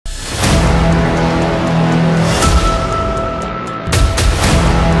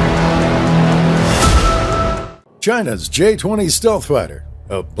China's J-20 stealth fighter,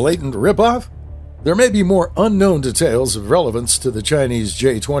 a blatant ripoff? There may be more unknown details of relevance to the Chinese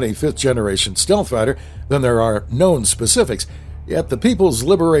J-20 fifth-generation stealth fighter than there are known specifics, yet the People's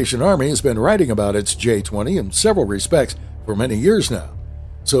Liberation Army has been writing about its J-20 in several respects for many years now.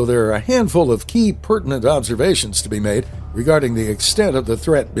 So there are a handful of key pertinent observations to be made regarding the extent of the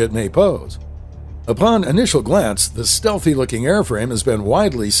threat it may pose. Upon initial glance, the stealthy-looking airframe has been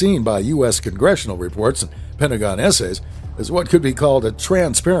widely seen by US Congressional reports and Pentagon essays as what could be called a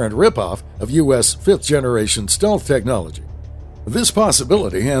transparent ripoff of US fifth-generation stealth technology. This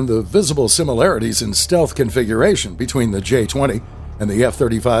possibility and the visible similarities in stealth configuration between the J-20 and the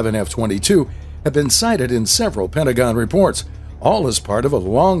F-35 and F-22 have been cited in several Pentagon reports, all as part of a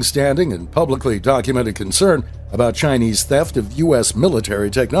long-standing and publicly documented concern about Chinese theft of US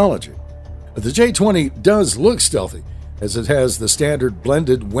military technology. The J-20 does look stealthy, as it has the standard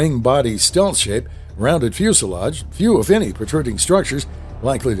blended wing-body stealth shape, rounded fuselage, few if any protruding structures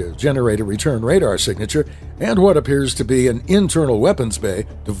likely to generate a return radar signature, and what appears to be an internal weapons bay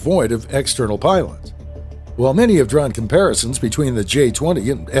devoid of external pylons. While many have drawn comparisons between the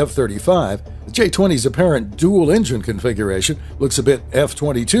J-20 and F-35, the J-20's apparent dual-engine configuration looks a bit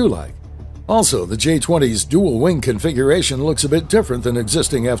F-22-like. Also, the J-20's dual-wing configuration looks a bit different than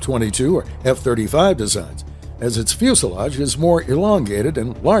existing F-22 or F-35 designs, as its fuselage is more elongated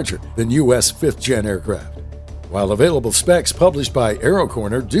and larger than U.S. fifth-gen aircraft. While available specs published by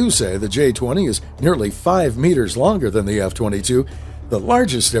AeroCorner do say the J-20 is nearly 5 meters longer than the F-22, the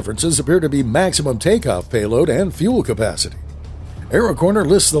largest differences appear to be maximum takeoff payload and fuel capacity. AeroCorner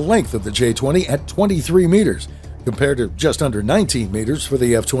lists the length of the J-20 at 23 meters, compared to just under 19 meters for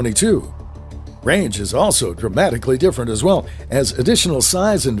the F-22. Range is also dramatically different as well, as additional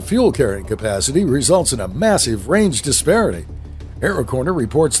size and fuel carrying capacity results in a massive range disparity. AeroCorner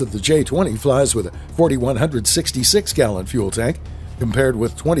reports that the J-20 flies with a 4,166-gallon fuel tank, compared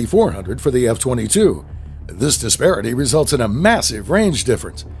with 2,400 for the F-22. This disparity results in a massive range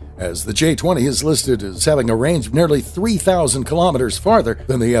difference, as the J-20 is listed as having a range of nearly 3,000 kilometers farther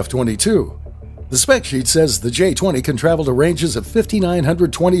than the F-22. The spec sheet says the J-20 can travel to ranges of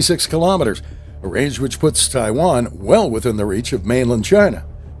 5,926 kilometers, a range which puts Taiwan well within the reach of mainland China,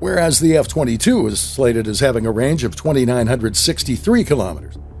 whereas the F-22 is slated as having a range of 2,963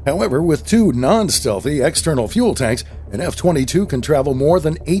 kilometers. However, with two non-stealthy external fuel tanks, an F-22 can travel more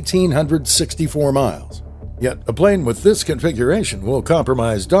than 1,864 miles. Yet, a plane with this configuration will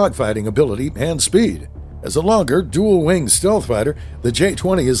compromise dogfighting ability and speed. As a longer, dual-wing stealth fighter, the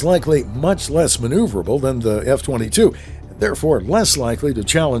J-20 is likely much less maneuverable than the F-22, and therefore less likely to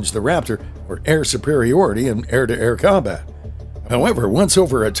challenge the Raptor for air superiority in air-to-air combat. However, once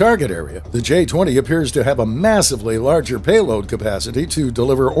over a target area, the J-20 appears to have a massively larger payload capacity to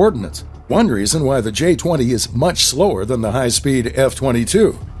deliver ordnance, one reason why the J-20 is much slower than the high-speed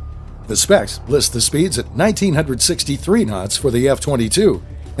F-22. The specs list the speeds at 1,963 knots for the F-22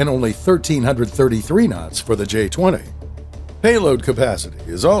 and only 1,333 knots for the J-20. Payload capacity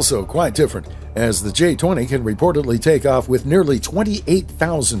is also quite different, as the J-20 can reportedly take off with nearly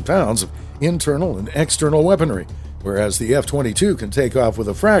 28,000 pounds of internal and external weaponry, whereas the F-22 can take off with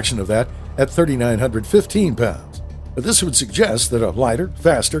a fraction of that at 3,915 pounds. But this would suggest that a lighter,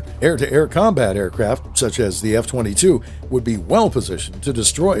 faster, air-to-air combat aircraft, such as the F-22, would be well-positioned to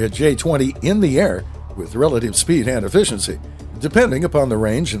destroy a J-20 in the air with relative speed and efficiency, depending upon the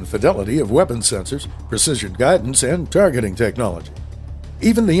range and fidelity of weapon sensors, precision guidance, and targeting technology.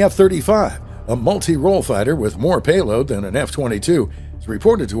 Even the F-35, a multi-role fighter with more payload than an F-22, is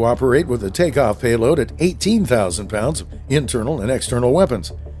reported to operate with a takeoff payload at 18,000 pounds of internal and external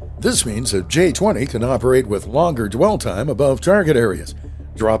weapons. This means a J-20 can operate with longer dwell time above target areas,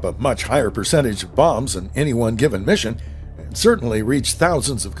 drop a much higher percentage of bombs in any one given mission, and certainly reach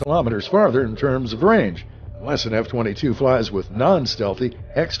thousands of kilometers farther in terms of range, unless an F-22 flies with non-stealthy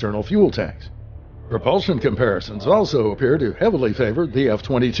external fuel tanks. Propulsion comparisons also appear to heavily favor the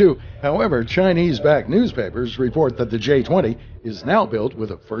F-22. However, Chinese-backed newspapers report that the J-20 is now built with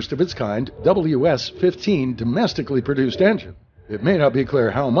a first-of-its-kind WS-15 domestically produced engine. It may not be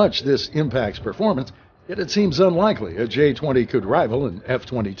clear how much this impacts performance, yet it seems unlikely a J-20 could rival an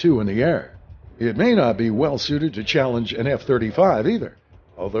F-22 in the air. It may not be well-suited to challenge an F-35 either,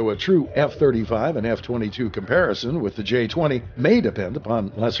 although a true F-35 and F-22 comparison with the J-20 may depend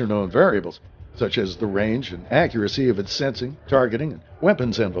upon lesser-known variables, such as the range and accuracy of its sensing, targeting, and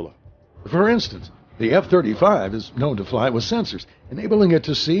weapons envelope. For instance, the F-35 is known to fly with sensors, enabling it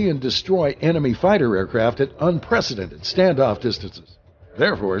to see and destroy enemy fighter aircraft at unprecedented standoff distances.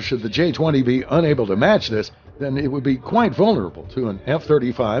 Therefore, should the J-20 be unable to match this, then it would be quite vulnerable to an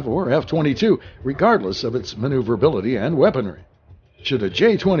F-35 or F-22, regardless of its maneuverability and weaponry. Should a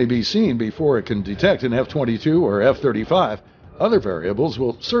J-20 be seen before it can detect an F-22 or F-35, other variables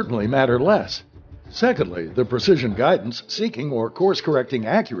will certainly matter less. Secondly, the precision guidance seeking or course-correcting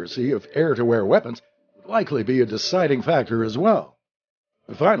accuracy of air-to-air weapons would likely be a deciding factor as well.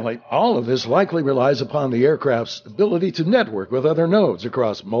 Finally, all of this likely relies upon the aircraft's ability to network with other nodes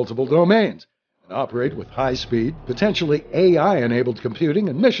across multiple domains and operate with high-speed, potentially AI-enabled computing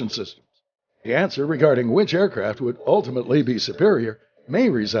and mission systems. The answer regarding which aircraft would ultimately be superior may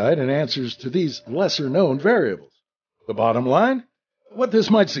reside in answers to these lesser-known variables. The bottom line? What this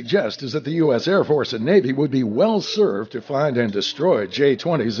might suggest is that the U.S. Air Force and Navy would be well served to find and destroy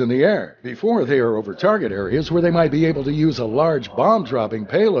J-20s in the air before they are over target areas where they might be able to use a large bomb-dropping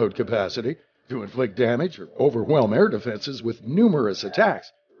payload capacity to inflict damage or overwhelm air defenses with numerous attacks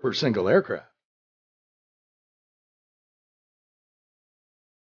per single aircraft.